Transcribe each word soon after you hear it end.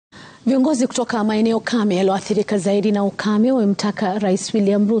Viongozi kutoka maeneo kame yaliyoathirika zaidi na ukame wamemtaka Rais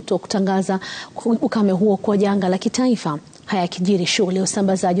William Ruto kutangaza ukame huo kwa janga la kitaifa. Haya, yakijiri, shughuli ya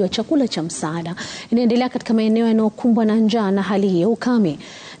usambazaji wa chakula cha msaada inaendelea katika maeneo yanayokumbwa na njaa na hali ya ukame.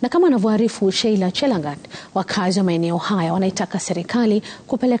 Na kama anavyoarifu Sheilar Chelangat, wakaazi wa maeneo haya wanaitaka serikali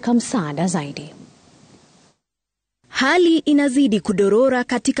kupeleka msaada zaidi. Hali inazidi kudorora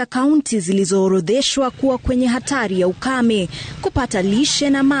katika kaunti zilizoorodheshwa kuwa kwenye hatari ya ukame. Kupata lishe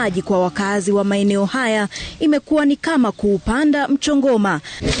na maji kwa wakazi wa maeneo haya imekuwa ni kama kuupanda mchongoma,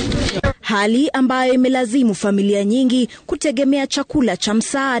 hali ambayo imelazimu familia nyingi kutegemea chakula cha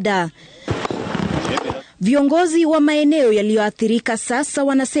msaada. Viongozi wa maeneo yaliyoathirika sasa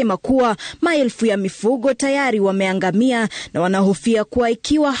wanasema kuwa maelfu ya mifugo tayari wameangamia, na wanahofia kuwa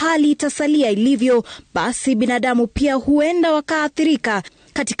ikiwa hali itasalia ilivyo, basi binadamu pia huenda wakaathirika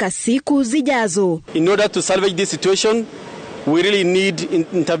katika siku zijazo. In order to salvage this situation, we really need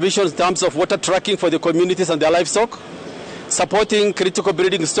interventions in terms of water tracking for the communities and their livestock, supporting critical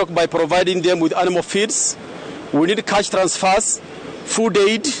breeding stock by providing them with animal feeds. We need cash transfers, food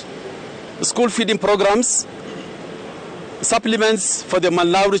aid, school feeding programs, supplements for the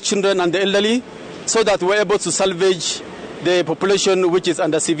malnourished children and the elderly, so that we're able to salvage the population which is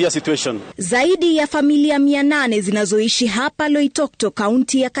under severe situation. Zaidi ya familia 800 zinazoishi hapa Loitoktok,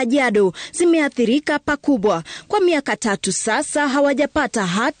 kaunti ya Kajiado, zimeathirika pakubwa. Kwa miaka 3 sasa hawajapata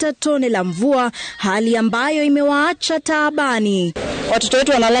hata tone la mvua, hali ambayo imewaacha taabani. Watoto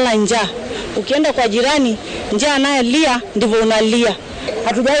wetu wanalala njaa. Ukienda kwa jirani, njaa anayelia ndivyo unalia.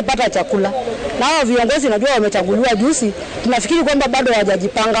 Hatujaipata chakula. Na hao viongozi najua wamechaguliwa juzi, tunafikiri kwamba bado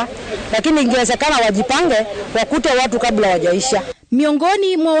hawajajipanga, lakini ingewezekana wajipange, wakute watu kabla hawajaisha.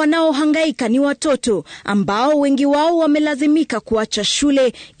 Miongoni mwa wanaohangaika ni watoto ambao wengi wao wamelazimika kuacha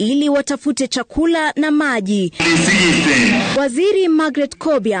shule ili watafute chakula na maji. Waziri Margaret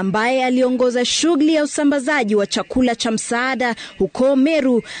Kobe, ambaye aliongoza shughuli ya usambazaji wa chakula cha msaada huko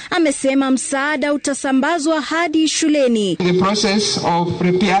Meru, amesema msaada utasambazwa hadi shuleni. The process of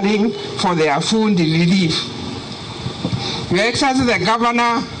preparing for their food relief. Your Excellency the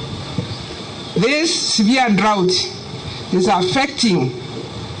Governor, this severe drought is affecting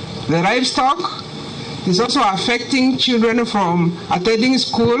the livestock. It's also affecting children from attending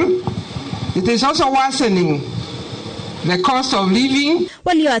school. It is also worsening the cost of living.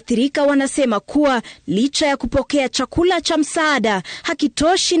 Walioathirika wanasema kuwa licha ya kupokea chakula cha msaada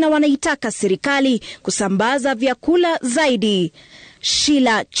hakitoshi, na wanaitaka serikali kusambaza vyakula zaidi.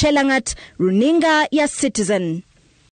 Sheilar Chelangat, runinga ya Citizen.